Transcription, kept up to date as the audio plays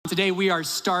Today we are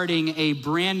starting a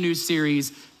brand new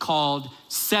series called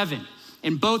 7.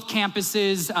 In both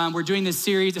campuses, we're doing this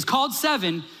series. It's called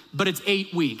 7, but it's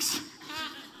 8 weeks.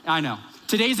 I know.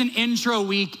 Today's an intro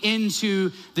week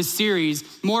into the series.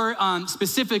 More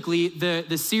specifically,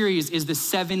 the series is the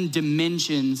 7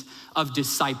 dimensions of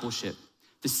discipleship.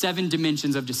 The 7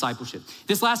 dimensions of discipleship.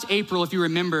 This last April, if you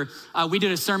remember, we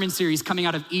did a sermon series coming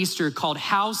out of Easter called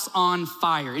House on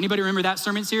Fire. Anybody remember that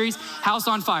sermon series? House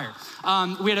on Fire.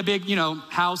 We had a big,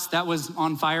 house that was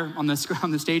on fire on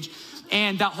the stage.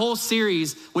 And that whole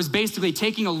series was basically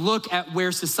taking a look at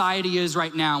where society is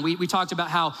right now. We talked about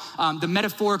how the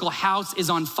metaphorical house is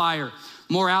on fire.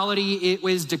 Morality, it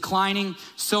was declining.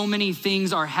 So many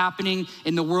things are happening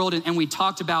in the world, and we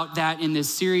talked about that in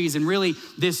this series. And really,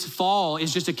 this fall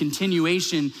is just a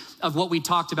continuation of what we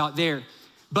talked about there.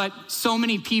 But so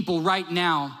many people right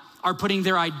now are putting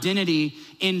their identity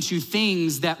into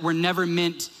things that were never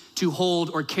meant to hold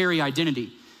or carry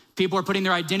identity. People are putting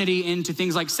their identity into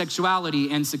things like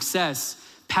sexuality and success,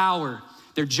 power,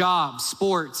 their jobs,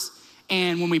 sports.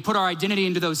 And when we put our identity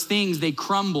into those things, they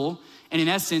crumble. And in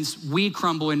essence, we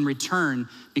crumble in return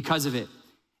because of it.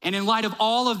 And in light of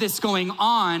all of this going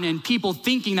on and people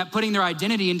thinking that putting their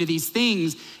identity into these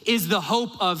things is the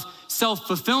hope of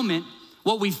self-fulfillment,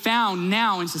 what we found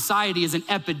now in society is an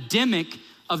epidemic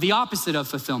of the opposite of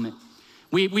fulfillment.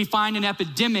 We find an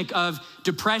epidemic of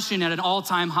depression at an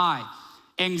all-time high,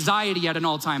 anxiety at an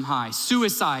all-time high,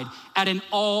 suicide at an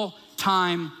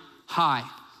all-time high.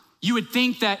 You would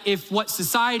think that if what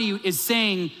society is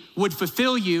saying would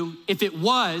fulfill you, if it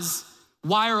was,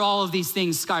 why are all of these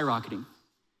things skyrocketing?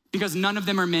 Because none of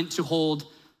them are meant to hold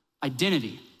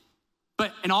identity.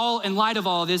 But in light of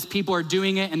all of this, people are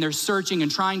doing it and they're searching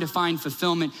and trying to find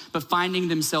fulfillment, but finding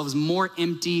themselves more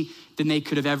empty than they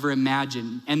could have ever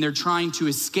imagined. And they're trying to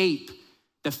escape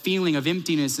the feeling of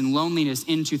emptiness and loneliness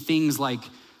into things like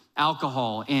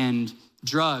alcohol and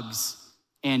drugs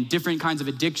and different kinds of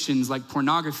addictions like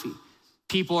pornography.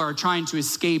 People are trying to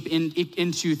escape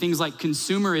into things like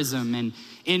consumerism and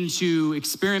into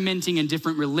experimenting in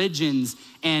different religions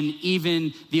and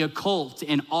even the occult,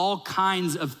 and all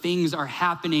kinds of things are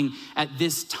happening at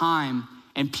this time,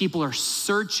 and people are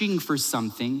searching for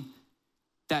something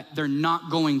that they're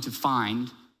not going to find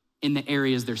in the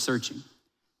areas they're searching.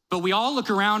 But we all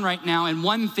look around right now, and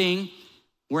one thing,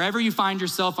 wherever you find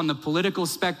yourself on the political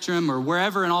spectrum or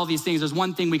wherever in all these things, there's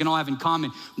one thing we can all have in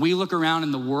common. We look around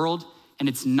in the world and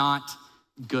it's not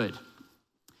good.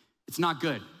 It's not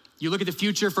good. You look at the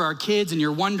future for our kids and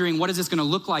you're wondering, what is this gonna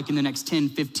look like in the next 10,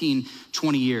 15,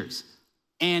 20 years?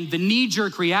 And the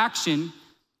knee-jerk reaction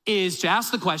is to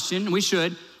ask the question, and we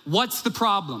should, what's the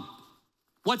problem?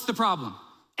 What's the problem?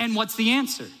 And what's the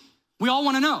answer? We all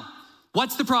wanna know,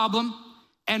 what's the problem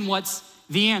and what's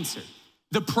the answer?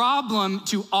 The problem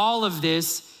to all of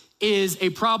this is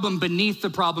a problem beneath the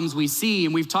problems we see,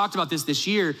 and we've talked about this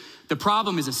year. The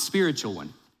problem is a spiritual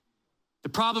one. The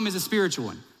problem is a spiritual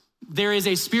one. There is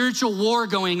a spiritual war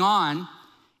going on,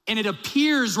 and it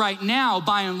appears right now,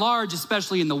 by and large,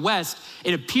 especially in the West,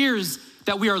 it appears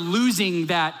that we are losing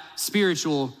that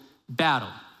spiritual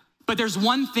battle. But there's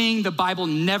one thing the Bible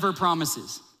never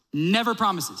promises,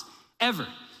 ever.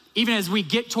 Even as we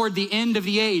get toward the end of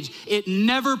the age, it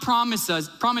never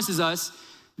promises us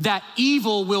that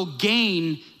evil will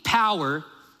gain power,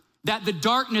 that the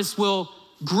darkness will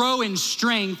grow in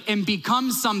strength and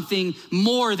become something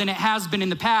more than it has been in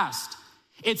the past.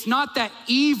 It's not that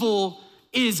evil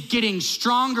is getting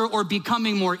stronger or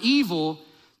becoming more evil.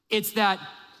 It's that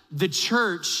the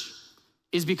church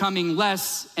is becoming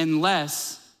less and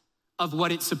less of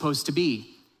what it's supposed to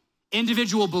be.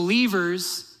 Individual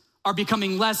believers are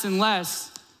becoming less and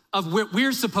less of what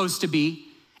we're supposed to be.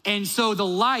 And so the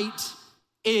light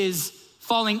is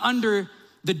falling under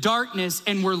the darkness,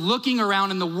 and we're looking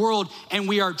around in the world and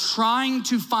we are trying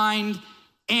to find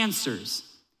answers.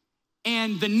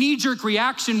 And the knee-jerk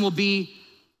reaction will be,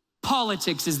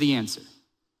 politics is the answer.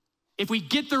 If we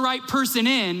get the right person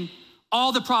in,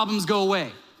 all the problems go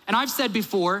away. And I've said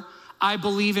before, I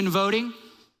believe in voting.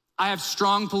 I have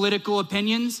strong political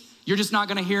opinions. You're just not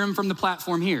gonna hear them from the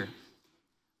platform here.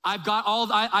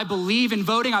 I believe in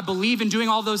voting. I believe in doing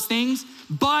all those things,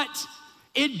 but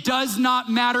it does not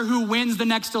matter who wins the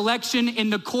next election. In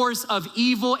the course of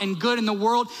evil and good in the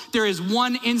world, there is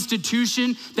one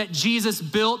institution that Jesus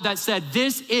built that said,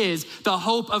 this is the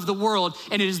hope of the world,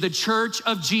 and it is the Church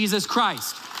of Jesus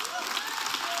Christ.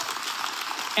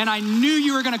 And I knew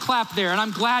you were gonna clap there, and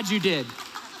I'm glad you did.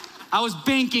 I was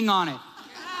banking on it.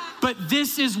 But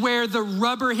this is where the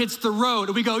rubber hits the road.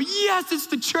 And we go, yes, it's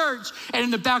the church. And in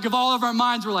the back of all of our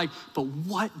minds, we're like, but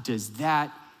what does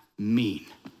that mean?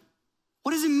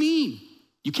 What does it mean?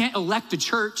 You can't elect the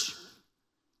church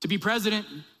to be president.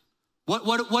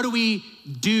 What do we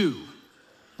do?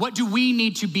 What do we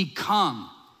need to become?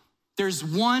 There's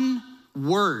one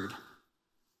word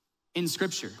in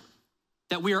Scripture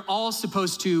that we are all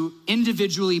supposed to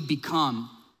individually become.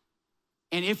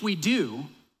 And if we do,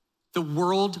 the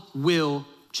world will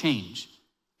change.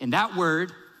 And that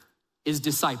word is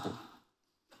disciple.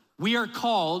 We are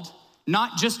called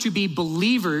not just to be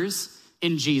believers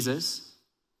in Jesus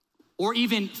or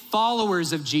even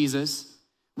followers of Jesus.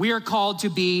 We are called to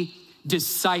be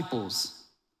disciples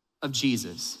of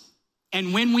Jesus.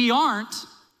 And when we aren't,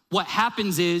 what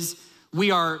happens is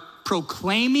we are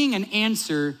proclaiming an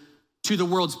answer to the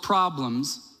world's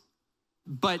problems,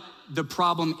 but the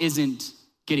problem isn't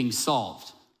getting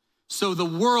solved. So the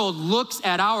world looks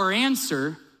at our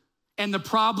answer and the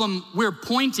problem we're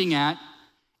pointing at,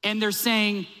 and they're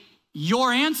saying,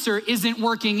 your answer isn't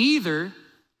working either,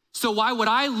 so why would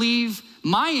I leave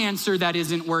my answer that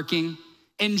isn't working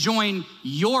and join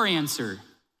your answer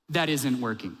that isn't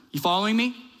working? You following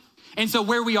me? And so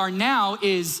where we are now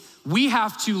is we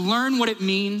have to learn what it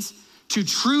means to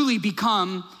truly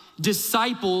become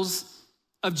disciples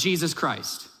of Jesus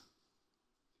Christ.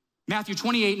 Matthew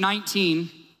 28:19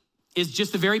 is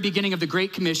just the very beginning of the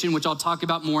Great Commission, which I'll talk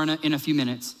about more in a few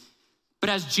minutes. But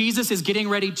as Jesus is getting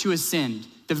ready to ascend,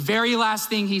 the very last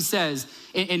thing he says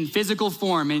in physical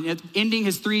form and ending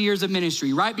his 3 years of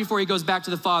ministry, right before he goes back to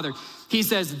the Father, he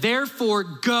says, therefore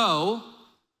go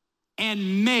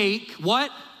and make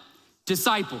what?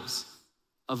 Disciples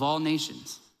of all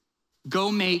nations.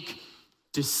 Go make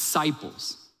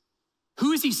disciples.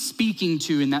 Who is he speaking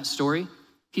to in that story?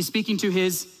 He's speaking to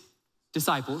his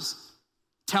disciples,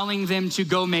 telling them to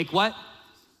go make what?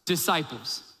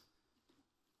 Disciples.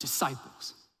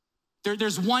 Disciples.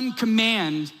 There's one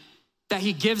command that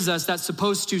he gives us that's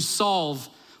supposed to solve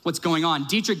what's going on.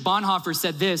 Dietrich Bonhoeffer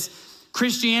said this: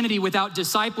 Christianity without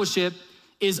discipleship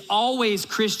is always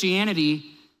Christianity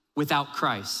without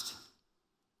Christ.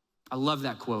 I love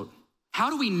that quote. How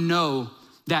do we know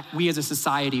that we as a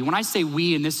society, when I say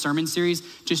we in this sermon series,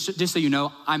 just so you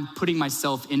know, I'm putting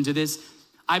myself into this.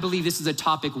 I believe this is a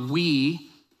topic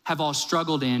we have all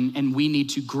struggled in and we need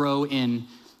to grow in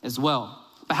as well.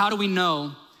 But how do we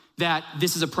know that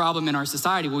this is a problem in our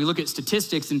society? Well, we look at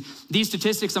statistics, and these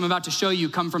statistics I'm about to show you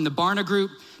come from the Barna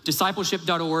Group,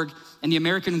 discipleship.org, and the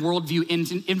American Worldview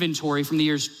Inventory from the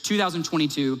years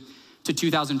 2022 to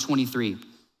 2023.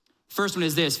 First one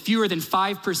is this: fewer than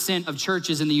 5% of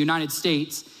churches in the United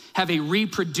States have a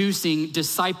reproducing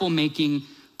disciple-making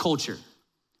culture,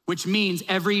 which means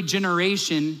every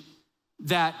generation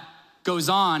that goes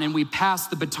on and we pass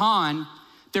the baton,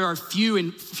 there are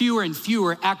fewer and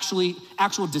fewer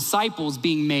actual disciples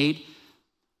being made,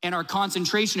 and our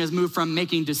concentration has moved from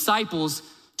making disciples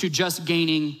to just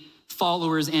gaining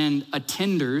followers and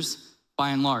attenders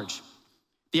by and large.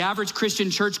 The average Christian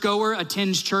churchgoer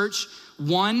attends church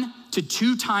 1 to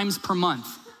 2 times per month.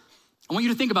 I want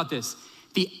you to think about this.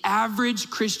 The average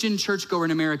Christian churchgoer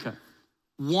in America,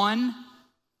 1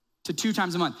 to 2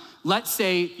 times a month. Let's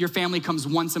say your family comes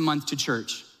once a month to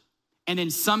church. And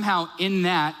then somehow in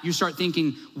that, you start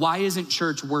thinking, why isn't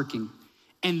church working?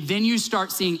 And then you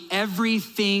start seeing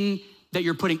everything that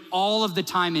you're putting all of the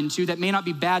time into that may not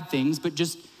be bad things, but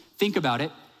just think about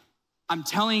it. I'm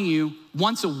telling you,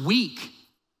 once a week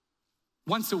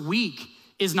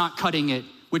is not cutting it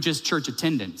with just church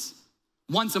attendance.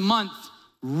 Once a month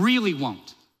really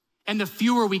won't. And the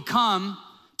fewer we come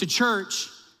to church,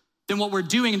 then what we're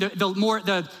doing,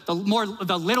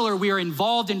 the littler we are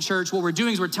involved in church, what we're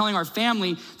doing is we're telling our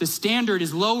family the standard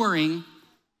is lowering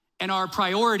and our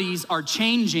priorities are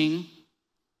changing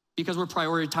because we're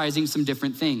prioritizing some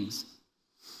different things.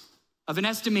 Of an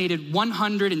estimated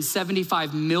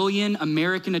 175 million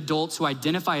American adults who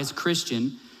identify as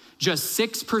Christian, just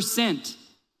 6%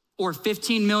 or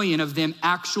 15 million of them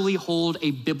actually hold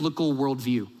a biblical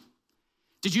worldview.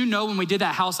 Did you know when we did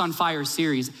that House on Fire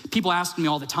series, people asked me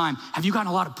all the time, have you gotten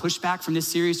a lot of pushback from this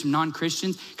series from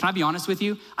non-Christians? Can I be honest with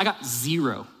you? I got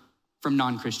 0 from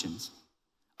non-Christians.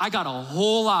 I got a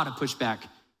whole lot of pushback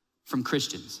from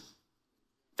Christians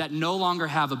that no longer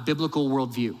have a biblical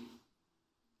worldview.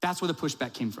 That's where the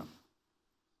pushback came from.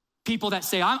 People that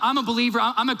say, I'm a believer,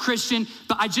 I'm a Christian,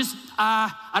 but I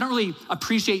don't really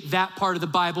appreciate that part of the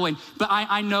Bible. But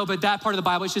I know, but that part of the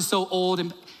Bible is just so old.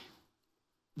 And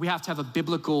we have to have a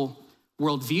biblical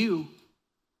worldview,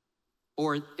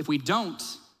 or if we don't,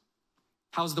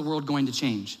 how's the world going to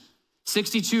change?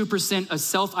 62% of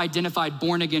self-identified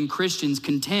born-again Christians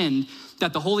contend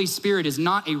that the Holy Spirit is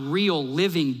not a real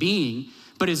living being,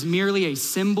 but is merely a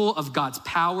symbol of God's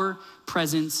power,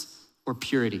 presence, or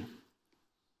purity.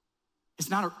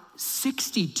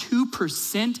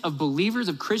 62% of believers,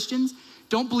 of Christians,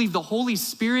 don't believe the Holy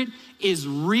Spirit is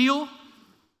real.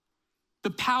 The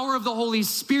power of the Holy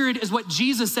Spirit is what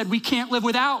Jesus said we can't live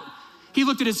without. He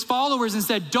looked at his followers and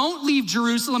said, don't leave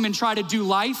Jerusalem and try to do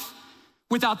life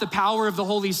without the power of the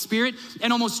Holy Spirit.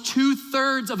 And almost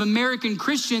 2/3 of American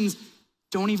Christians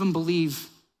don't even believe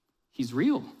he's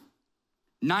real.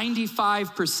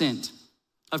 95%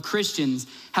 of Christians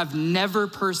have never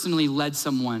personally led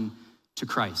someone to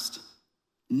Christ.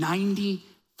 95%.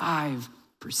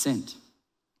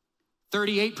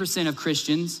 38% of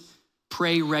Christians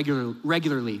pray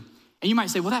regularly. And you might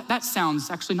say, well, that sounds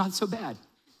actually not so bad.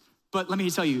 But let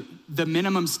me tell you, the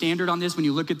minimum standard on this, when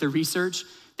you look at the research,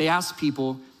 they ask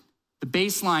people, the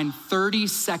baseline 30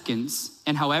 seconds,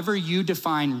 and however you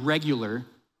define regular,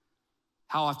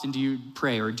 how often do you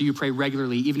pray, or do you pray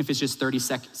regularly, even if it's just 30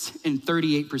 seconds? And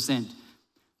 38%,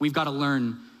 we've got to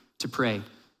learn to pray.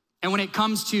 And when it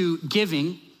comes to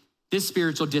giving, this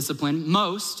spiritual discipline,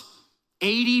 most or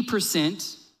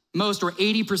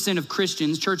 80% of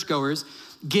Christians, churchgoers,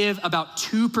 give about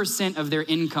 2% of their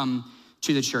income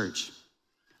to the church.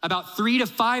 About 3 to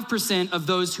 5% of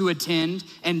those who attend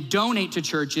and donate to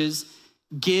churches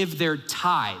give their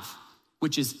tithe,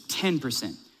 which is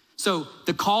 10%. So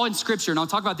the call in scripture, and I'll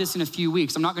talk about this in a few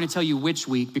weeks. I'm not gonna tell you which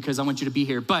week because I want you to be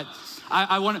here, but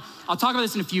I'll talk about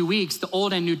this in a few weeks. The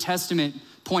Old and New Testament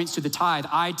points to the tithe.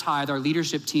 I tithe, our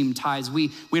leadership team tithes.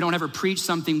 We don't ever preach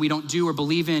something we don't do or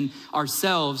believe in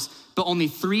ourselves, but only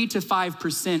 3 to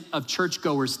 5% of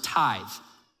churchgoers tithe.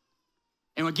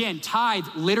 And again, tithe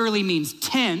literally means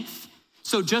tenth.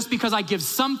 So just because I give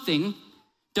something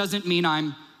doesn't mean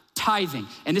I'm tithing.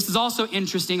 And this is also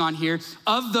interesting on here.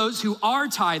 Of those who are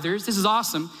tithers, this is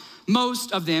awesome,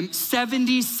 most of them,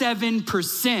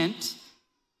 77%,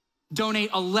 donate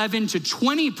 11 to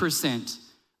 20%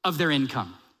 of their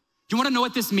income. Do you wanna know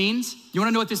what this means?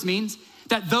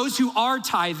 That those who are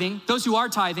tithing,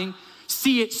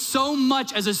 see it so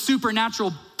much as a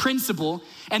supernatural principle,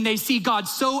 and they see God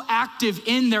so active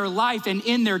in their life and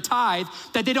in their tithe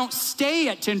that they don't stay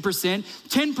at 10%.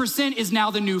 10% is now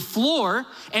the new floor,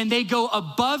 and they go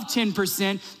above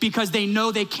 10% because they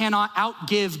know they cannot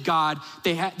outgive God.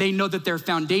 They know that their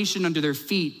foundation under their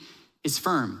feet is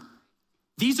firm.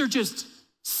 These are just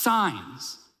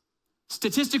signs,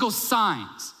 statistical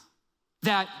signs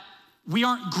that we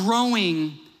aren't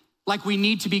growing like we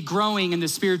need to be growing in the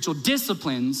spiritual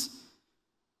disciplines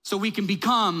so we can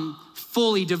become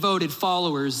fully devoted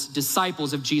followers,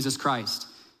 disciples of Jesus Christ.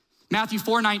 Matthew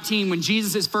 4:19, when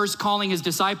Jesus is first calling his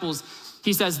disciples,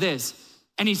 he says this,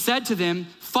 and he said to them,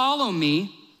 follow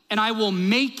me and I will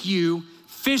make you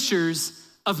fishers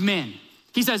of men.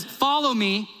 He says, follow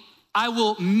me, I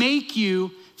will make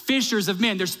you fishers of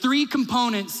men. There's 3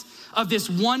 components of this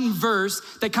one verse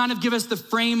that kind of give us the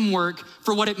framework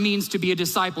for what it means to be a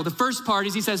disciple. The first part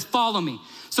is he says, follow me.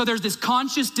 So there's this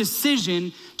conscious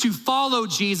decision to follow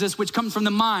Jesus, which comes from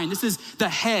the mind. This is the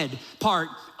head part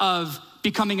of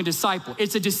becoming a disciple.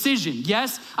 It's a decision.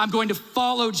 Yes, I'm going to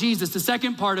follow Jesus. The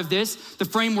second part of this, the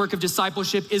framework of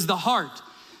discipleship, is the heart.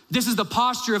 This is the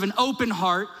posture of an open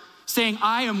heart saying,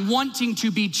 I am wanting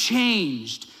to be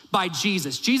changed by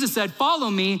Jesus. Jesus said, follow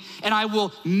me and I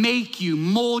will make you,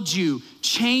 mold you,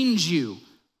 change you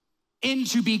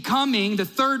into becoming, the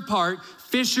third part,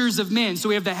 fishers of men. So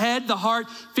we have the head, the heart.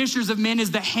 Fishers of men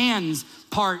is the hands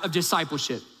part of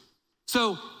discipleship.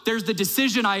 So there's the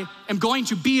decision, I am going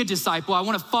to be a disciple. I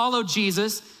want to follow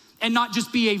Jesus and not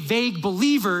just be a vague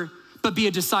believer, but be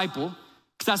a disciple,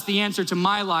 because that's the answer to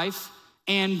my life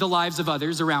and the lives of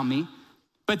others around me.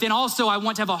 But then also I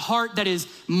want to have a heart that is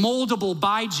moldable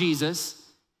by Jesus.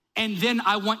 And then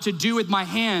I want to do with my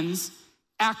hands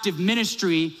active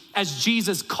ministry as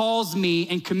Jesus calls me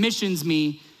and commissions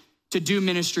me to do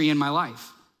ministry in my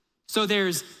life. So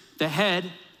there's the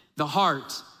head, the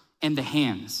heart, and the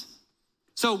hands.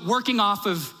 So working off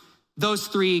of those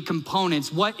 3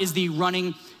 components, what is the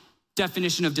running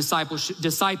definition of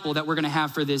disciple that we're gonna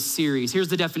have for this series? Here's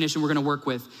the definition we're gonna work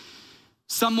with.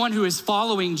 Someone who is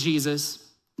following Jesus,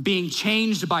 being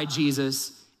changed by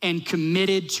Jesus, and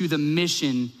committed to the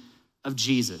mission of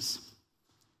Jesus.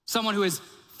 Someone who is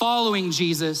following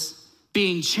Jesus,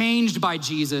 being changed by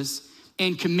Jesus,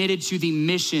 and committed to the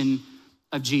mission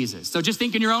of Jesus. So just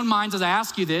think in your own minds as I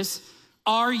ask you this,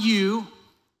 are you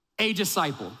a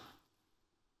disciple?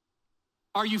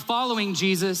 Are you following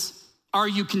Jesus? Are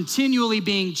you continually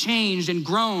being changed and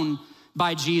grown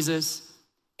by Jesus?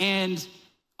 And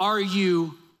are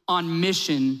you on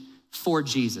mission for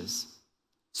Jesus?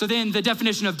 So then the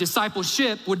definition of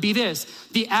discipleship would be this: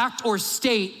 the act or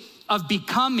state of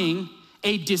becoming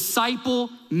a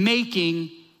disciple-making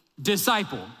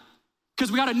disciple.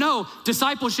 Because we gotta know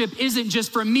discipleship isn't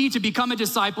just for me to become a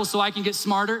disciple so I can get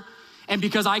smarter and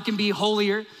because I can be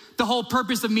holier. The whole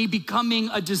purpose of me becoming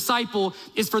a disciple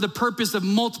is for the purpose of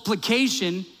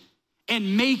multiplication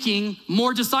and making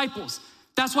more disciples.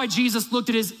 That's why Jesus looked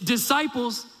at his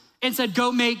disciples and said,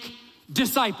 go make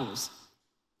disciples.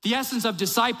 The essence of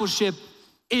discipleship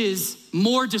is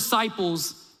more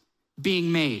disciples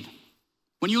being made.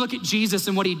 When you look at Jesus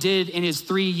and what he did in his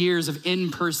 3 years of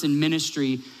in-person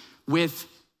ministry with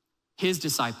his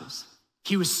disciples,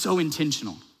 he was so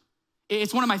intentional.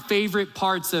 It's one of my favorite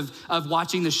parts of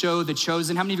watching the show, The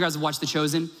Chosen. How many of you guys have watched The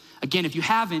Chosen? Again, if you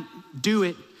haven't, do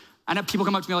it. I know people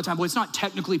come up to me all the time, well, it's not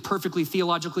technically, perfectly,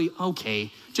 theologically.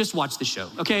 Okay, just watch the show,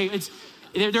 okay?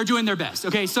 They're doing their best,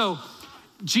 okay? So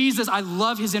Jesus, I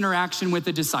love his interaction with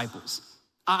the disciples.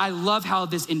 I love how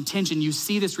this intention, you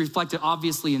see this reflected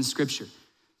obviously in scripture.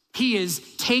 He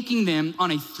is taking them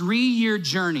on a 3-year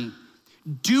journey,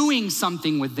 doing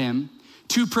something with them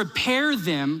to prepare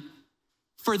them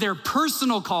for their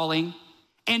personal calling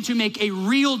and to make a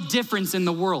real difference in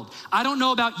the world. I don't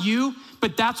know about you,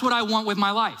 but that's what I want with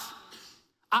my life.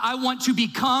 I want to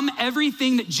become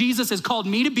everything that Jesus has called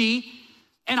me to be,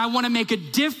 and I want to make a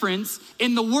difference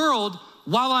in the world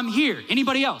while I'm here.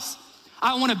 Anybody else?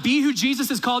 I want to be who Jesus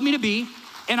has called me to be,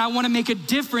 and I want to make a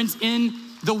difference in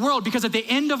the world, because at the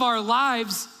end of our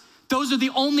lives, those are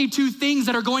the only two things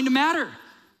that are going to matter.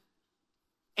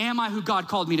 Am I who God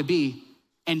called me to be?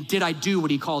 And did I do what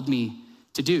he called me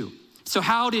to do? So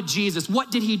how did Jesus,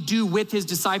 what did he do with his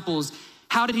disciples?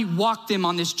 How did he walk them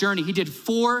on this journey? He did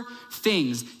 4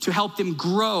 things to help them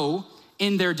grow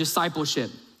in their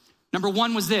discipleship. Number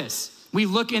 1 was this. We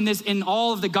look in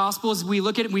all of the Gospels, we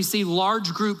look at it, we see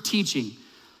large group teaching.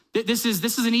 This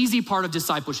is an easy part of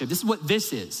discipleship. This is what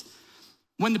this is.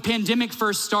 When the pandemic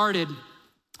first started,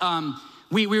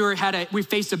 we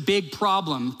faced a big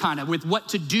problem kind of with what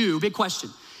to do, big question,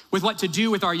 with what to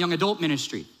do with our young adult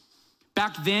ministry.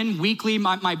 Back then, weekly,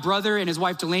 my brother and his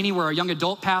wife Delaney were our young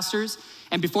adult pastors.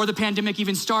 And before the pandemic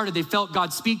even started, they felt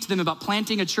God speak to them about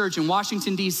planting a church in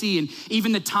Washington, D.C., and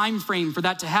even the time frame for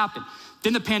that to happen.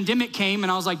 Then the pandemic came,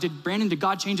 and I was like, did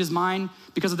God change his mind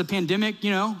because of the pandemic,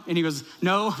 And he goes,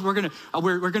 no, we're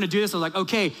gonna do this. I was like,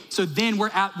 okay. So then we're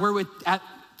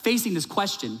facing this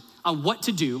question on what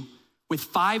to do with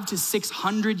 500 to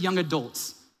 600 young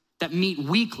adults that meet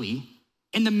weekly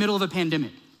in the middle of a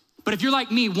pandemic. But if you're like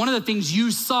me, one of the things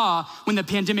you saw when the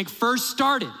pandemic first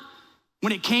started,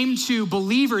 when it came to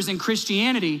believers in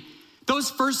Christianity,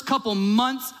 those first couple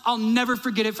months, I'll never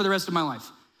forget it for the rest of my life.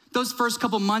 Those first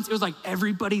couple months, it was like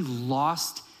everybody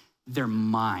lost their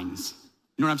minds.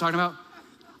 You know what I'm talking about?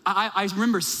 I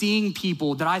remember seeing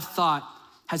people that I thought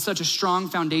had such a strong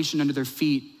foundation under their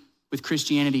feet with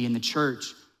Christianity in the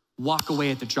church walk away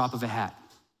at the drop of a hat.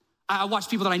 I watched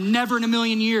people that I never in a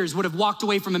million years would have walked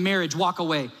away from a marriage walk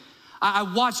away. I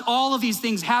watched all of these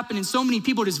things happen, and so many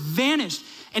people just vanished.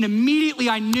 And immediately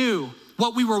I knew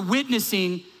what we were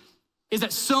witnessing is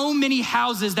that so many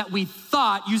houses that we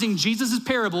thought, using Jesus'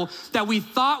 parable, that we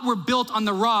thought were built on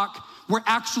the rock were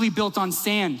actually built on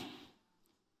sand.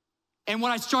 And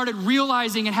what I started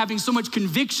realizing and having so much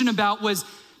conviction about was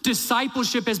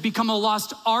discipleship has become a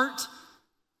lost art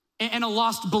and a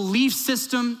lost belief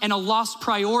system and a lost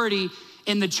priority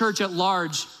in the church at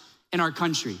large in our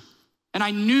country. And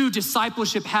I knew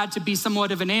discipleship had to be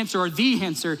somewhat of an answer or the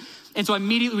answer. And so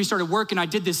immediately we started working. I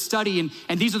did this study,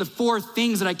 and these are the 4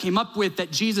 things that I came up with that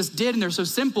Jesus did, and they're so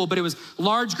simple, but it was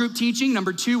large group teaching.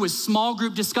 Number 2 was small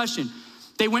group discussion.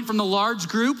 They went from the large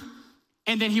group,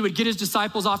 and then he would get his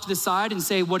disciples off to the side and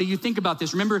say, what do you think about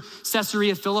this? Remember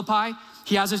Caesarea Philippi?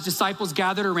 He has his disciples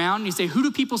gathered around, and he say, who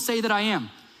do people say that I am?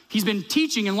 He's been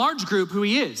teaching in large group who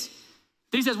he is.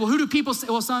 Then he says, well, who do people say?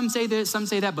 Well, some say this, some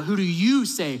say that, but who do you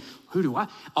say? Who do I?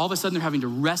 All of a sudden they're having to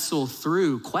wrestle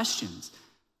through questions.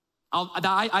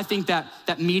 I think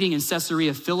that meeting in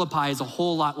Caesarea Philippi is a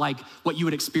whole lot like what you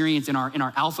would experience in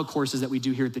our alpha courses that we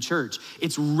do here at the church.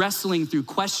 It's wrestling through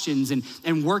questions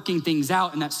and working things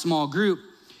out in that small group.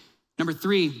 Number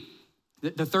 3,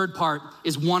 the third part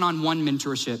is one-on-one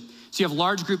mentorship. So you have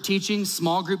large group teaching,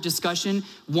 small group discussion,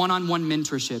 one-on-one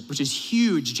mentorship, which is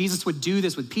huge. Jesus would do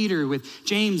this with Peter, with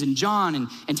James and John,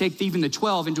 and take even the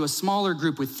 12 into a smaller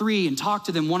group with 3 and talk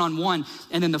to them one-on-one.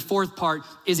 And then the 4th part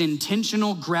is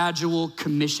intentional, gradual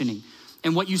commissioning.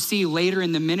 And what you see later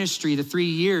in the ministry, the 3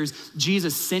 years,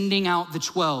 Jesus sending out the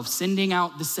 12, sending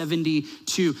out the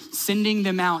 72, sending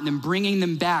them out and then bringing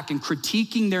them back and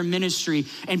critiquing their ministry.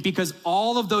 And because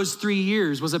all of those 3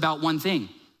 years was about one thing,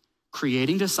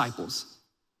 creating disciples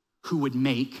who would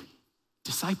make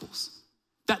disciples.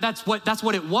 That's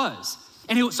what it was.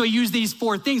 And so he used these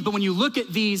 4 things. But when you look at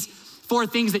these 4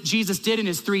 things that Jesus did in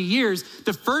his 3 years,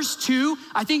 the first 2,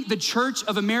 I think the Church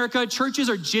of America, churches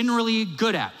are generally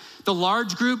good at. The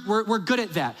large group, we're good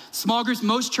at that. Small groups,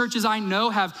 most churches I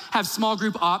know have small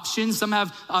group options. Some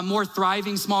have more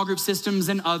thriving small group systems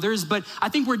than others, but I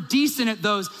think we're decent at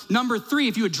those. Number 3,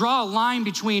 if you would draw a line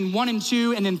between 1 and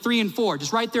 2 and then 3 and 4,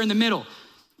 just right there in the middle,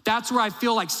 that's where I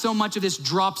feel like so much of this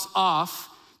drops off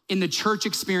in the church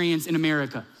experience in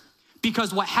America.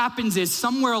 Because what happens is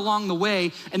somewhere along the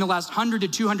way in the last 100 to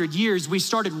 200 years, we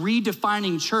started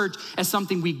redefining church as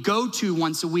something we go to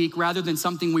once a week rather than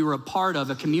something we were a part of,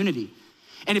 a community.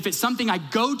 And if it's something I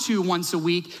go to once a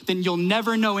week, then you'll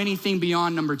never know anything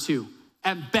beyond number 2.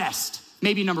 At best,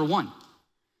 maybe number 1.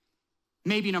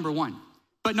 Maybe number 1.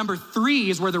 But number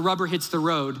 3 is where the rubber hits the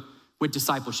road with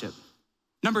discipleship.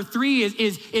 Number 3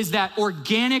 is that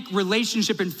organic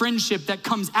relationship and friendship that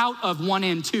comes out of 1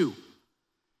 and 2.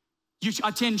 You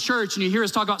attend church and you hear us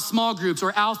talk about small groups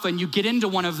or alpha, and you get into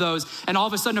one of those, and all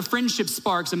of a sudden a friendship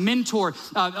sparks, a mentor,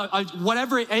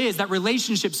 whatever it is, that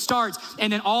relationship starts,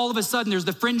 and then all of a sudden there's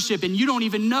the friendship, and you don't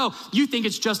even know. You think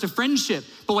it's just a friendship,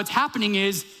 but what's happening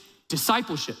is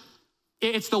discipleship.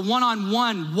 It's the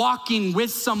one-on-one, walking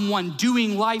with someone,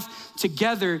 doing life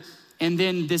together, and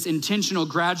then this intentional,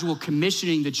 gradual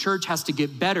commissioning. The church has to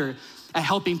get better at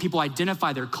helping people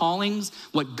identify their callings,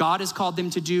 what God has called them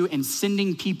to do, and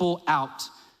sending people out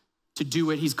to do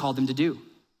what he's called them to do.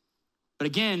 But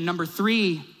again, number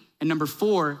 3 and number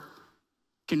 4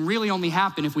 can really only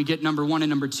happen if we get number 1 and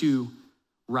number 2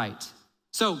 right.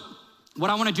 So what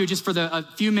I wanna do just for a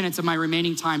few minutes of my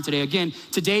remaining time today, again,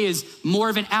 today is more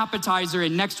of an appetizer,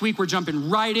 and next week we're jumping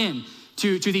right in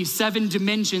to these 7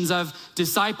 dimensions of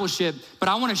discipleship. But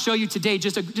I wanna show you today,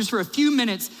 just for a few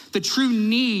minutes, the true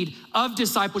need of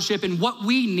discipleship and what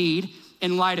we need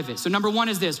in light of it. So number 1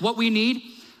 is this: what we need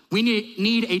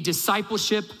a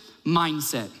discipleship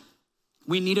mindset.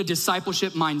 We need a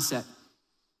discipleship mindset.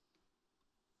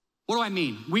 What do I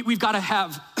mean? We've gotta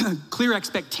have clear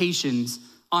expectations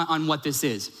on what this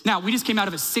is. Now, we just came out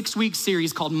of a 6-week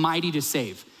series called Mighty to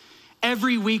Save.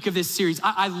 Every week of this series,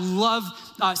 I love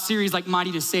series like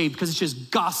Mighty to Save because it's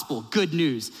just gospel, good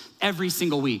news every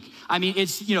single week. I mean,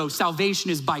 it's,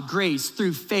 salvation is by grace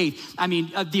through faith. I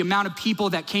mean, the amount of people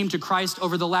that came to Christ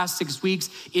over the last 6 weeks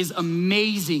is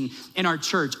amazing in our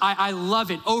church. I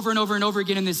love it over and over and over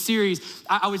again in this series.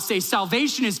 I would say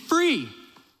salvation is free,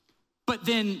 but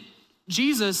then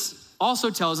Jesus also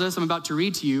tells us, I'm about to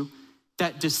read to you,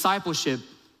 that discipleship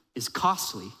is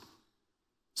costly.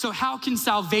 So how can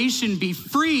salvation be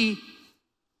free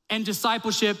and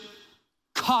discipleship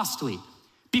costly?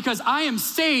 Because I am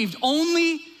saved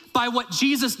only by what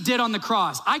Jesus did on the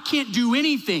cross. I can't do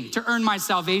anything to earn my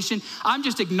salvation. I'm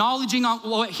just acknowledging on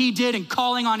what he did and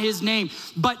calling on his name.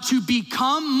 But to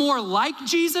become more like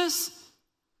Jesus,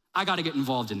 I gotta get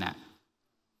involved in that.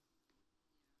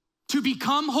 To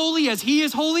become holy as he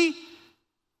is holy,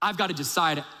 I've gotta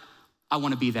decide I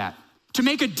wanna be that. To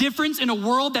make a difference in a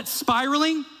world that's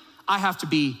spiraling, I have to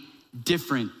be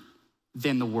different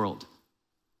than the world.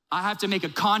 I have to make a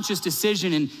conscious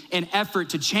decision and effort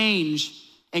to change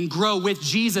and grow with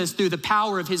Jesus through the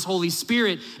power of his Holy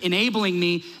Spirit enabling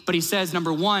me. But he says,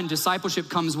 number 1, discipleship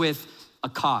comes with a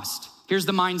cost. Here's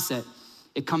the mindset.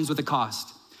 It comes with a cost.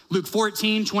 Luke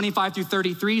 14, 25 through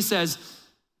 33 says,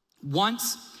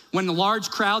 once when the large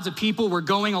crowds of people were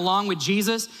going along with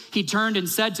Jesus, he turned and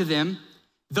said to them,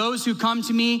 those who come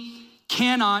to me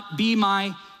cannot be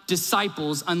my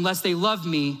disciples unless they love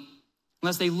me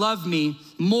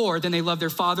more than they love their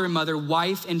father and mother,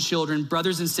 wife and children,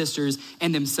 brothers and sisters,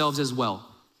 and themselves as well.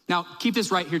 Now, keep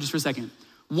this right here just for a second.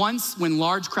 Once when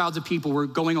large crowds of people were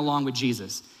going along with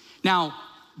Jesus. Now,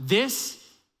 this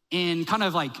in kind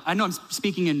of like, I know I'm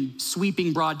speaking in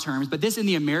sweeping broad terms, but this in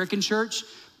the American church,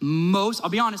 I'll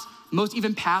be honest, most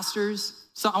even pastors,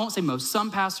 I won't say most,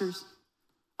 some pastors,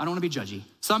 I don't wanna be judgy.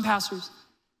 Some pastors,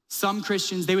 some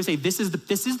Christians, they would say this is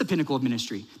the pinnacle of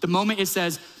ministry. The moment it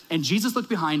says, and Jesus looked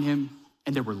behind him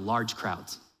and there were large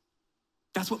crowds.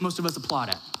 That's what most of us applaud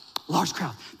at, large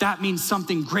crowd. That means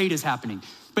something great is happening.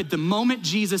 But the moment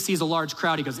Jesus sees a large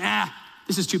crowd, he goes,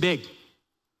 this is too big.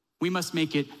 We must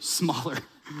make it smaller.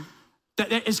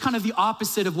 That is kind of the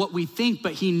opposite of what we think,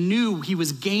 but he knew he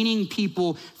was gaining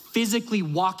people physically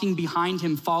walking behind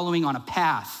him, following on a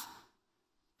path.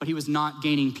 But he was not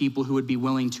gaining people who would be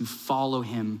willing to follow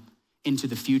him into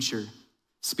the future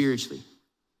spiritually.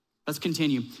 Let's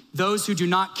continue. Those who do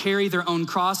not carry their own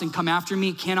cross and come after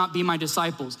me cannot be my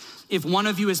disciples. If one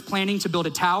of you is planning to build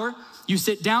a tower, you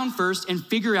sit down first and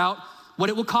figure out what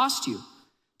it will cost you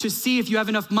to see if you have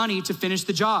enough money to finish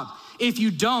the job. If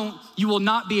you don't, you will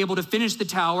not be able to finish the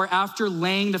tower after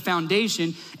laying the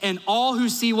foundation, and all who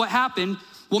see what happened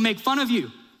will make fun of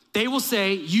you. They will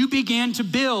say, you began to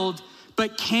build,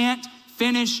 but can't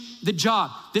finish the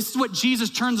job. This is what Jesus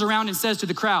turns around and says to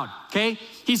the crowd, okay?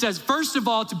 He says, first of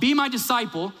all, to be my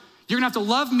disciple, you're gonna have to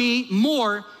love me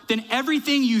more than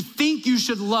everything you think you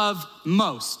should love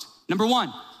most. Number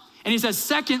one. And he says,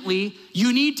 secondly,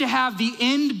 you need to have the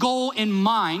end goal in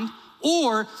mind,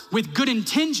 or with good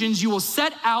intentions, you will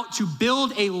set out to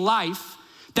build a life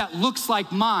that looks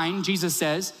like mine, Jesus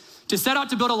says, to set out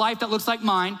to build a life that looks like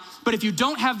mine. But if you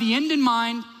don't have the end in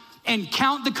mind and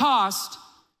count the cost,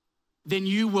 then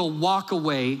you will walk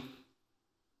away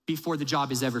before the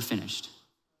job is ever finished.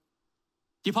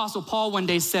 The Apostle Paul one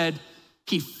day said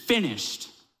he finished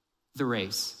the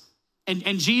race.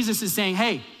 And Jesus is saying,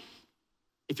 hey,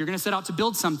 if you're gonna set out to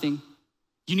build something,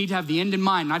 you need to have the end in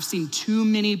mind. And I've seen too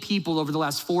many people over the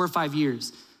last 4 or 5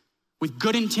 years with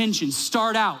good intentions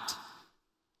start out.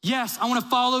 Yes, I wanna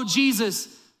follow Jesus.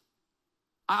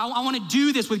 I wanna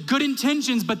do this with good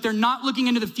intentions, but they're not looking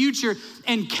into the future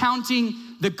and counting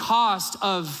the cost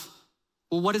of,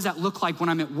 well, what does that look like when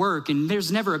I'm at work? And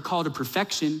there's never a call to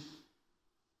perfection,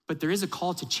 but there is a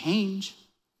call to change.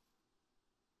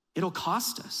 It'll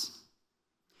cost us.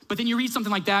 But then you read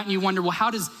something like that and you wonder, well, how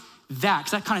does that,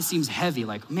 because that kind of seems heavy,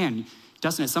 like, man,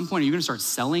 Dustin, at some point, are you gonna start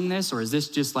selling this, or is this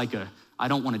just like a, I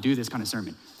don't wanna do this kind of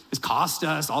sermon? This cost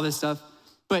us, all this stuff.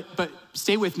 But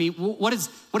stay with me, what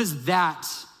is that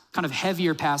kind of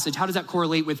heavier passage? How does that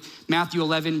correlate with Matthew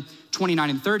 11, 29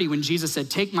 and 30, when Jesus said,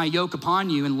 take my yoke upon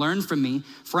you and learn from me,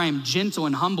 for I am gentle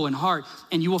and humble in heart,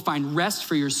 and you will find rest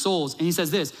for your souls. And he says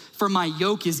this, for my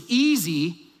yoke is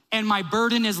easy and my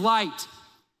burden is light.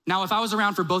 Now, if I was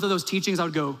around for both of those teachings, I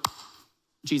would go,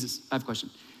 Jesus, I have a question.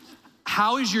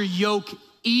 How is your yoke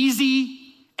easy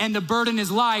and the burden is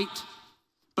light?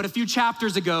 But a few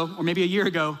chapters ago, or maybe a year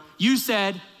ago, you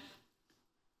said,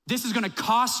 this is gonna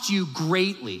cost you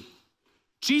greatly.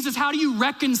 Jesus, how do you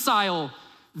reconcile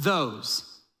those?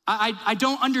 I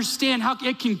don't understand how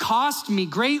it can cost me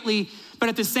greatly, but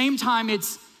at the same time,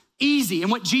 it's easy.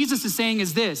 And what Jesus is saying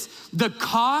is this, the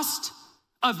cost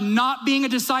of not being a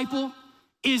disciple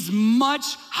is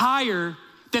much higher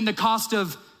than the cost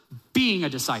of being a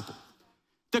disciple.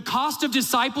 The cost of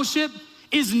discipleship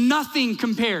is nothing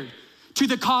compared to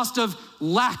the cost of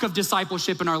lack of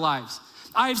discipleship in our lives.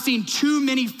 I have seen too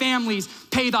many families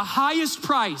pay the highest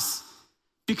price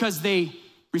because they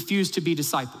refuse to be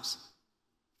disciples.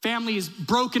 Families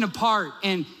broken apart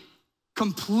and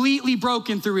completely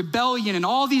broken through rebellion and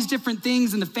all these different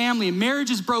things in the family, and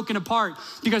marriage is broken apart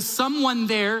because someone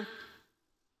there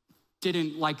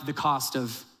didn't like the cost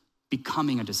of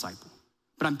becoming a disciple.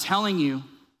 But I'm telling you,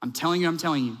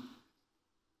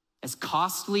 as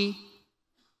costly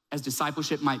as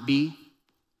discipleship might be,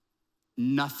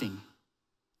 nothing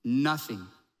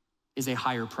is a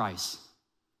higher price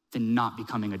than not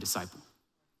becoming a disciple.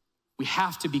 We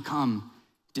have to become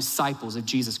disciples of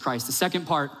Jesus Christ. The second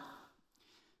part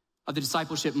of the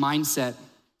discipleship mindset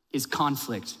is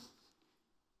conflict.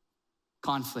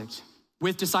 Conflict.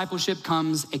 With discipleship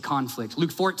comes a conflict.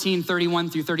 Luke 14, 31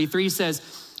 through 33 says,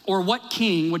 or what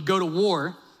king would go to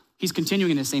war, he's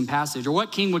continuing in the same passage, or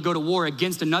what king would go to war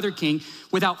against another king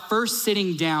without first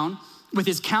sitting down with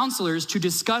his counselors to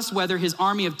discuss whether his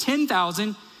army of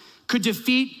 10,000 could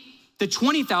defeat the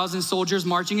 20,000 soldiers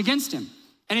marching against him.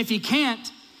 And if he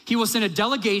can't, he will send a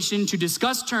delegation to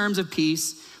discuss terms of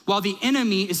peace while the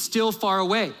enemy is still far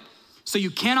away. So you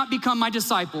cannot become my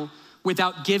disciple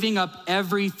without giving up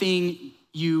everything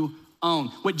you own.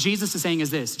 What Jesus is saying is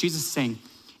this. Jesus is saying,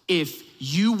 if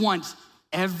you want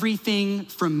everything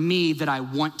from me that I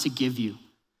want to give you,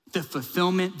 the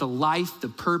fulfillment, the life, the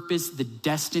purpose, the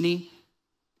destiny,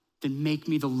 then make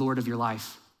me the Lord of your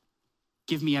life.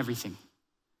 Give me everything.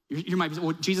 You might be,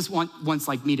 well, Jesus wants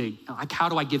like me to, like, how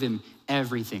do I give him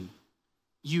everything?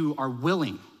 You are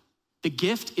willing. The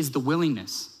gift is the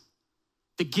willingness.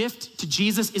 The gift to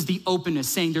Jesus is the openness,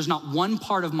 saying there's not one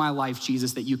part of my life,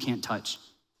 Jesus, that you can't touch.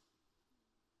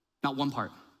 Not one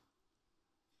part.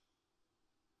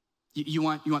 You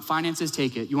want finances,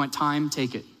 take it. You want time,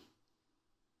 take it.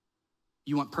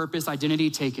 You want purpose, identity,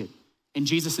 take it. And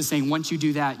Jesus is saying, once you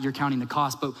do that, you're counting the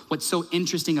cost. But what's so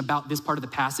interesting about this part of the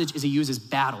passage is he uses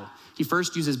battle. He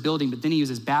first uses building, but then he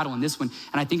uses battle in this one.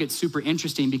 And I think it's super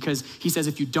interesting because he says,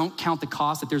 if you don't count the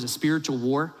cost that there's a spiritual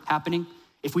war happening,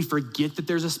 if we forget that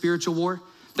there's a spiritual war,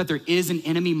 that there is an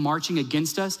enemy marching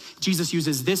against us, Jesus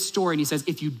uses this story and he says,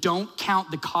 if you don't count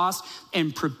the cost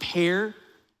and prepare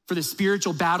for the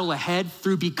spiritual battle ahead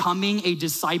through becoming a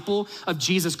disciple of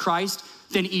Jesus Christ,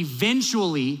 then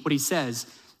eventually, what he says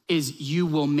is you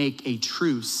will make a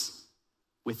truce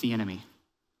with the enemy.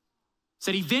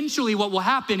 Said eventually what will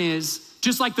happen is,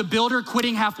 just like the builder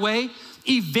quitting halfway,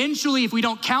 eventually if we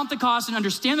don't count the cost and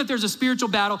understand that there's a spiritual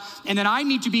battle and that I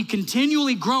need to be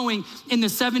continually growing in the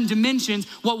 7 dimensions,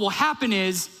 what will happen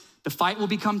is the fight will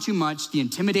become too much, the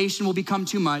intimidation will become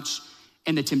too much,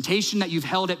 and the temptation that you've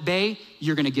held at bay,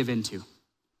 you're gonna give into.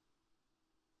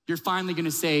 You're finally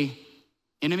gonna say,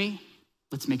 enemy,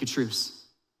 let's make a truce.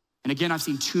 And again, I've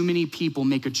seen too many people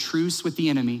make a truce with the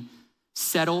enemy,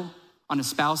 settle on a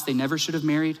spouse they never should have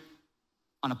married,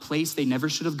 on a place they never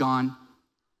should have gone,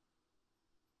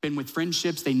 been with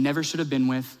friendships they never should have been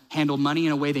with, handled money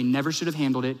in a way they never should have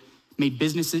handled it, made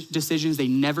business decisions they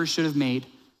never should have made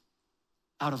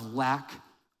out of lack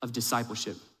of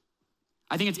discipleship.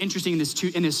 I think it's interesting in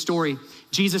this story,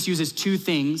 Jesus uses 2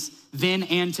 things, then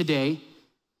and today,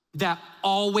 that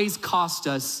always cost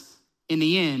us in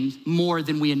the end more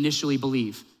than we initially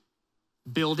believe.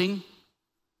 Building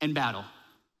and battle.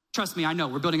 Trust me, I know,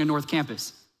 we're building a North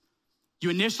Campus. You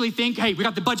initially think, hey, we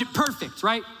got the budget perfect,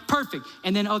 right? Perfect.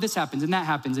 And then, oh, this happens and that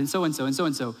happens and so and so and so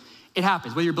and so. It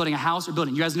happens, whether you're building a house or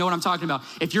building. You guys know what I'm talking about.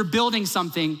 If you're building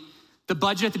something, the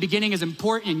budget at the beginning is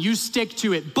important and you stick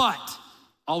to it, but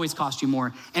always cost you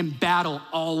more. And battle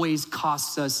always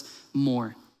costs us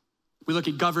more. We look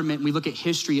at government, we look at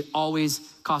history, it always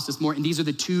costs us more. And these are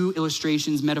the 2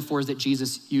 illustrations, metaphors that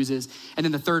Jesus uses. And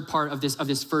then the third part of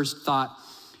this first thought,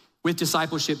 with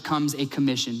discipleship comes a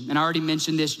commission. And I already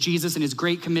mentioned this, Jesus and his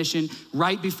great commission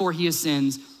right before he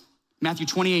ascends, Matthew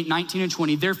 28, 19 and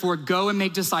 20, therefore go and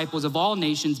make disciples of all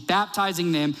nations,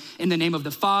 baptizing them in the name of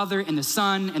the Father and the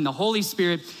Son and the Holy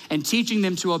Spirit, and teaching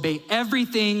them to obey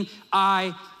everything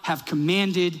I have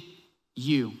commanded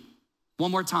you.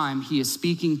 One more time, he is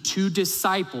speaking to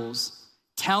disciples,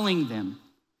 telling them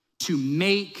to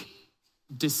make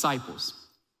disciples.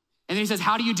 And then he says,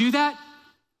 how do you do that?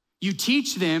 You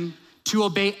teach them to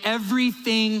obey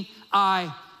everything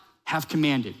I have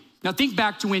commanded. Now think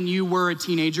back to when you were a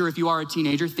teenager. If you are a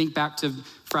teenager, think back to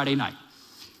Friday night.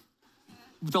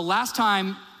 The last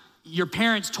time your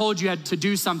parents told you had to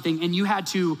do something and you had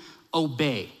to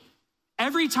obey.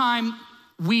 Every time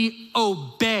we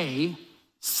obey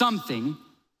something,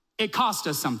 it costs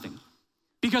us something.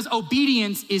 Because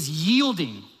obedience is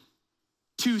yielding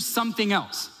to something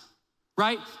else,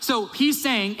 right? So he's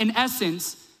saying, in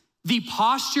essence, the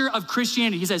posture of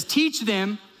Christianity, he says, teach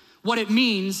them what it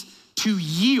means to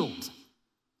yield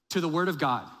to the word of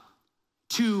God,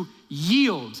 to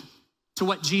yield to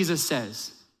what Jesus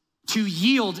says, to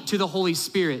yield to the Holy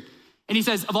Spirit. And he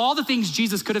says, of all the things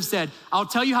Jesus could have said, I'll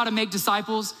tell you how to make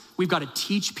disciples. We've got to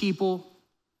teach people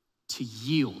to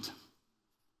yield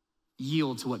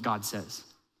to what God says.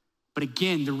 But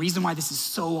again, the reason why this is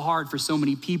so hard for so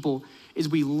many people is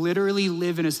we literally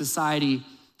live in a society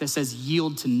that says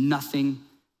yield to nothing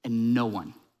and no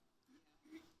one.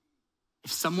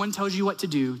 If someone tells you what to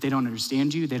do, they don't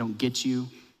understand you, they don't get you.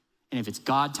 And if it's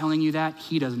God telling you that,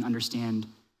 he doesn't understand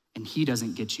and he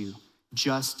doesn't get you.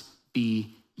 Just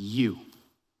be you.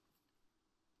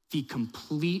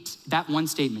 That one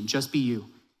statement, just be you,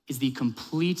 is the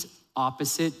complete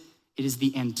opposite. It is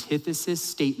the antithesis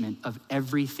statement of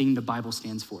everything the Bible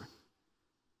stands for.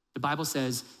 The Bible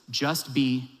says, just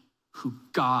be who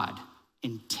God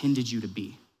intended you to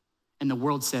be. And the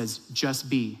world says, just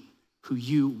be who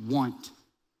you want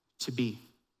to be.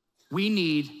 We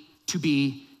need to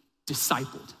be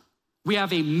discipled. We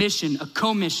have a mission, a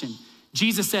commission.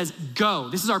 Jesus says, go.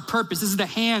 This is our purpose. This is the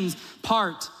hands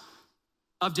part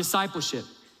of discipleship.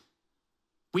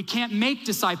 We can't make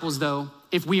disciples, though,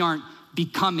 if we aren't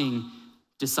becoming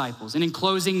disciples. And in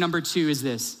closing, number 2 is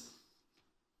this.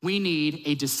 We need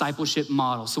a discipleship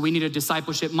model. So we need a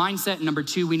discipleship mindset. And number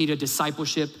 2, we need a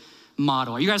discipleship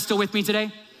model. Are you guys still with me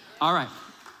today? All right.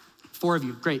 4 of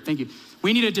you. Great. Thank you.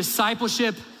 We need a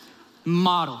discipleship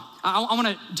model. I want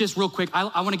to just real quick,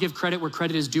 I want to give credit where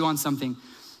credit is due on something.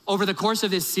 Over the course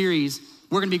of this series,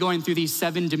 we're going to be going through these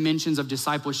 7 dimensions of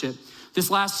discipleship.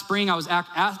 This last spring, I was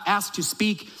asked to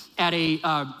speak at a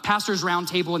pastor's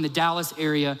roundtable in the Dallas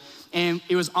area, and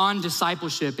it was on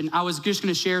discipleship. And I was just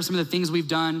gonna share some of the things we've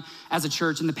done as a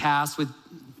church in the past with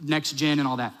Next Gen and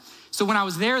all that. So when I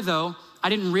was there though, I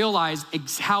didn't realize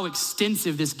how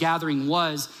extensive this gathering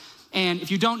was. And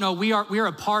if you don't know, we are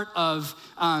a part of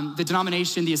the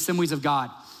denomination, the Assemblies of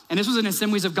God. And this was an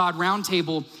Assemblies of God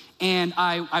roundtable. And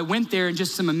I went there and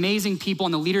just some amazing people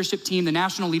on the leadership team, the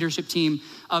national leadership team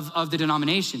of the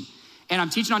denomination. And I'm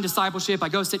teaching on discipleship. I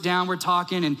go sit down, we're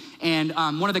talking, and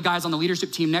one of the guys on the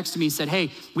leadership team next to me said,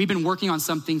 hey, we've been working on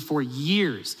something for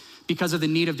years. because of the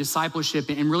need of discipleship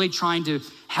and really trying to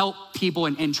help people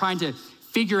and trying to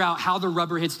figure out how the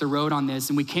rubber hits the road on this.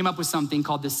 And we came up with something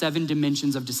called the 7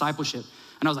 dimensions of discipleship.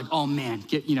 And I was like, oh man,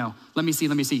 let me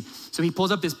see. So he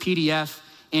pulls up this PDF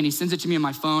and he sends it to me on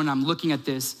my phone. I'm looking at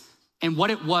this. And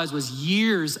what it was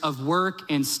years of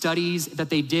work and studies that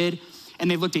they did.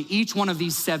 And they looked at each one of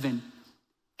these 7.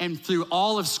 And through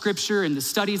all of scripture and the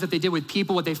studies that they did with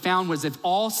people, what they found was if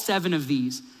all 7 of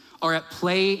these are at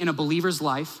play in a believer's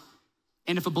life,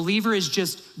 and if a believer is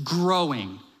just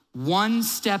growing one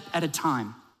step at a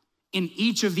time in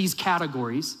each of these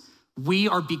categories, we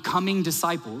are becoming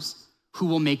disciples who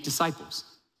will make disciples.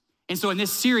 And so in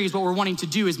this series, what we're wanting to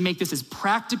do is make this as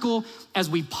practical as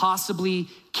we possibly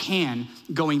can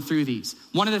going through these.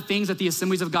 One of the things that the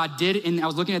Assemblies of God did, and I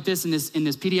was looking at this in this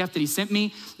PDF that he sent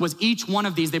me, was each one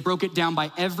of these, they broke it down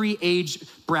by every age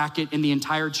bracket in the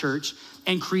entire church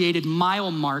and created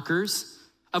mile markers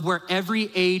of where every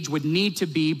age would need to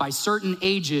be by certain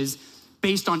ages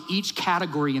based on each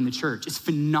category in the church. It's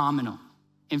phenomenal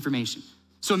information.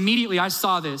 So immediately I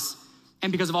saw this,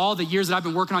 and because of all the years that I've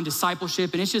been working on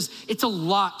discipleship, and it's a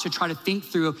lot to try to think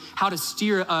through how to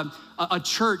steer a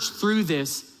church through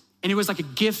this. And it was like a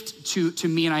gift to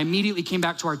me. And I immediately came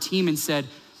back to our team and said,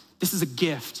 this is a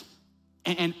gift.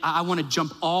 And I want to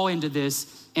jump all into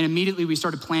this. And immediately we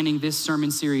started planning this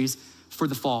sermon series for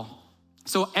the fall.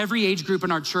 So every age group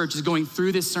in our church is going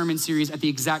through this sermon series at the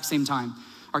exact same time.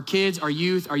 Our kids, our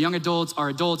youth, our young adults, our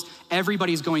adults,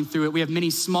 everybody's going through it. We have many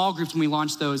small groups when we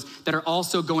launch those that are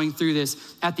also going through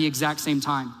this at the exact same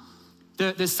time.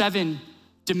 The 7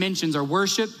 dimensions are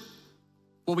worship,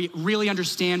 where we really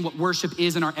understand what worship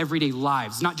is in our everyday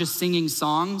lives, not just singing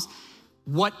songs.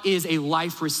 What is a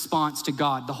life response to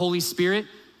God? The Holy Spirit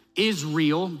is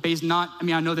real,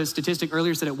 I know the statistic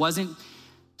earlier said it wasn't.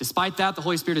 Despite that, the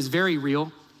Holy Spirit is very real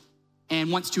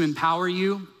and wants to empower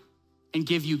you and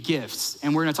give you gifts.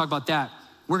 And we're gonna talk about that.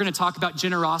 We're gonna talk about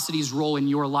generosity's role in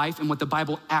your life and what the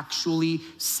Bible actually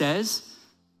says.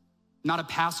 Not a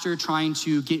pastor trying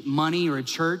to get money or a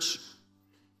church,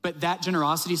 but that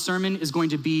generosity sermon is going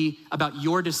to be about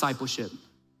your discipleship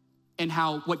and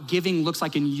what giving looks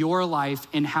like in your life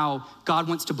and how God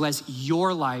wants to bless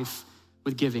your life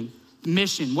with giving.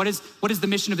 Mission, what is the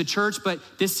mission of the church? But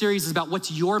this series is about what's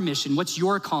your mission, what's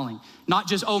your calling? Not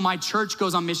just, my church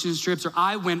goes on mission trips or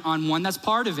I went on one, that's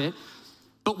part of it.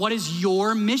 But what is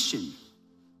your mission?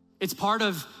 It's part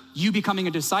of you becoming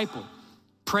a disciple.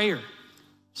 Prayer.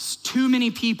 Too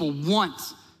many people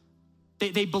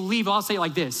they believe, I'll say it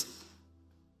like this.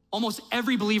 Almost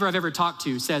every believer I've ever talked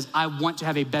to says, I want to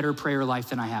have a better prayer life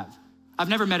than I have. I've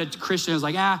never met a Christian who's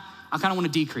like, I kind of want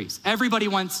to decrease. Everybody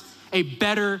wants a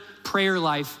better prayer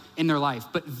life in their life,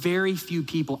 but very few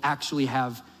people actually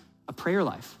have a prayer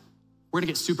life. We're gonna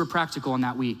get super practical on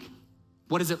that week.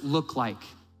 What does it look like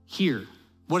here?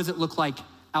 What does it look like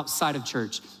outside of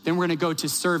church? Then we're gonna go to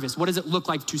service. What does it look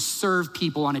like to serve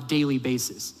people on a daily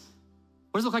basis?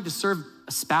 What does it look like to serve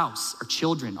a spouse, our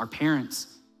children, our parents,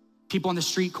 people on the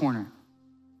street corner,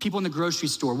 people in the grocery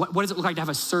store? What does it look like to have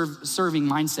a serving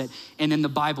mindset? And then the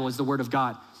Bible is the word of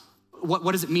God.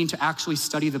 What does it mean to actually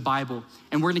study the Bible?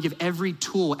 And we're gonna give every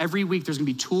tool, every week there's gonna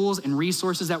be tools and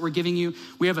resources that we're giving you.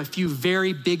 We have a few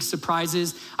very big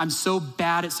surprises. I'm so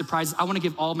bad at surprises. I wanna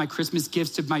give all my Christmas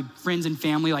gifts to my friends and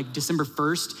family like December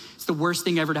 1st. It's the worst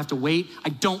thing ever to have to wait. I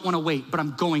don't wanna wait, but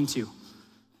I'm going to.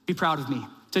 Be proud of me.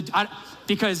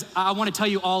 Because I wanna tell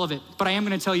you all of it, but I am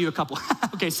gonna tell you a couple.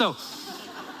 Okay, so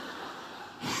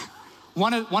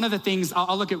one of the things,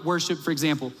 I'll look at worship, for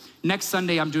example. Next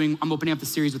Sunday, I'm opening up the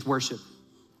series with worship.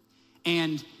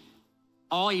 And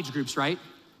all age groups, right?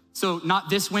 So not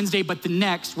this Wednesday, but the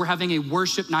next, we're having a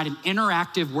worship night, an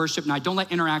interactive worship night. Don't let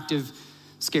interactive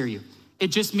scare you. It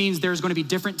just means there's gonna be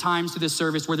different times to this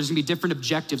service where there's gonna be different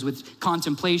objectives with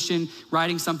contemplation,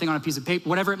 writing something on a piece of paper,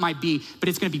 whatever it might be, but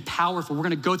it's gonna be powerful. We're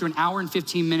gonna go through an hour and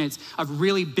 15 minutes of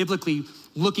really biblically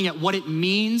looking at what it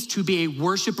means to be a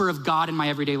worshiper of God in my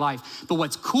everyday life. But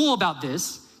what's cool about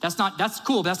this, that's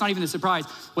cool, but that's not even the surprise.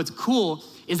 What's cool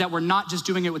is that we're not just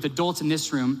doing it with adults in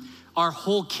this room. Our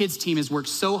whole kids team has worked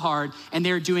so hard and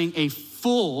they're doing a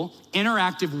full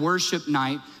interactive worship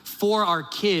night for our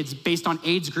kids based on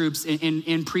age groups in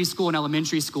preschool and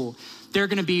elementary school. They're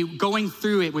gonna be going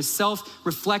through it with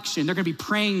self-reflection. They're gonna be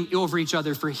praying over each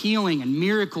other for healing and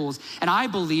miracles. And I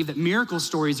believe that miracle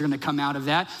stories are gonna come out of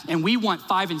that. And we want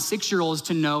 5 and 6-year-olds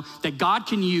to know that God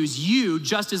can use you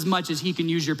just as much as he can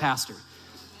use your pastor.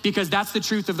 Because that's the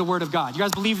truth of the word of God. You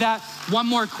guys believe that? One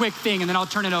more quick thing and then I'll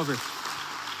turn it over.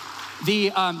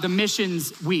 The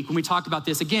missions week, when we talk about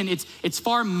this, again, it's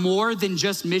far more than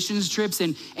just missions trips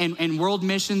and world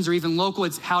missions or even local.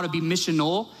 It's how to be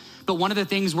missional. But one of the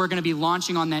things we're gonna be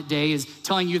launching on that day is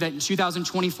telling you that in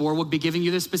 2024, we'll be giving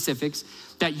you the specifics,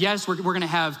 that yes, we're gonna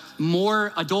have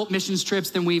more adult missions trips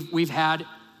than we've had,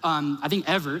 I think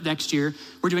ever next year.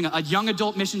 We're doing a young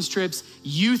adult missions trips,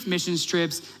 youth missions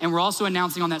trips, and we're also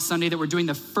announcing on that Sunday that we're doing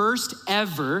the first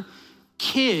ever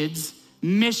kids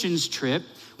missions trip.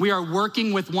 We are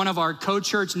working with one of our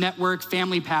co-church network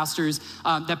family pastors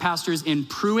that pastors in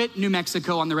Pruitt, New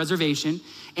Mexico on the reservation.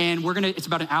 And it's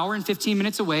about an hour and 15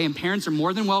 minutes away, and parents are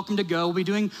more than welcome to go. We'll be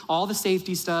doing all the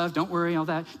safety stuff. Don't worry, all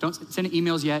that. Don't send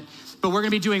emails yet. But we're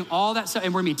gonna be doing all that stuff,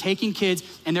 and we're gonna be taking kids,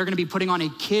 and they're gonna be putting on a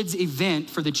kids event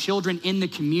for the children in the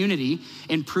community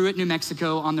in Pruitt, New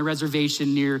Mexico on the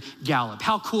reservation near Gallup.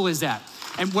 How cool is that?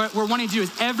 And what we're wanting to do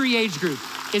is every age group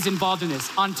is involved in this.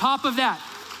 On top of that,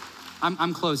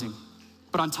 I'm closing.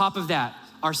 But on top of that,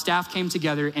 our staff came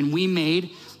together and we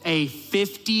made a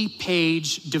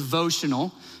 50-page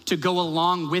devotional to go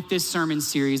along with this sermon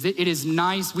series. It is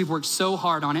nice. We've worked so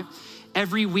hard on it.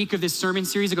 Every week of this sermon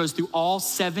series, it goes through all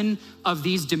 7 of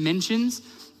these dimensions.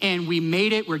 And we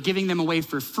made it. We're giving them away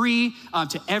for free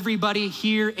to everybody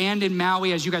here and in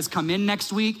Maui as you guys come in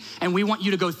next week. And we want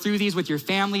you to go through these with your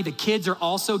family. The kids are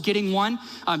also getting one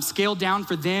scaled down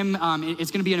for them. It's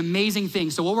gonna be an amazing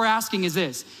thing. So what we're asking is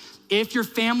this: if your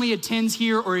family attends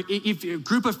here, or if a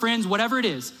group of friends, whatever it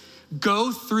is,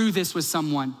 go through this with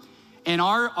someone. And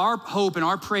our hope and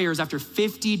our prayers after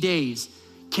 50 days,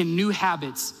 can new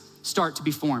habits start to be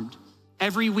formed?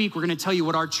 Every week, we're gonna tell you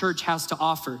what our church has to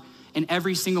offer in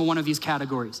every single one of these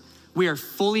categories. We are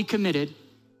fully committed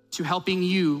to helping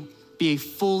you be a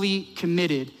fully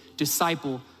committed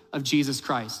disciple of Jesus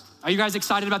Christ. Are you guys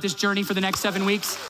excited about this journey for the next 7 weeks?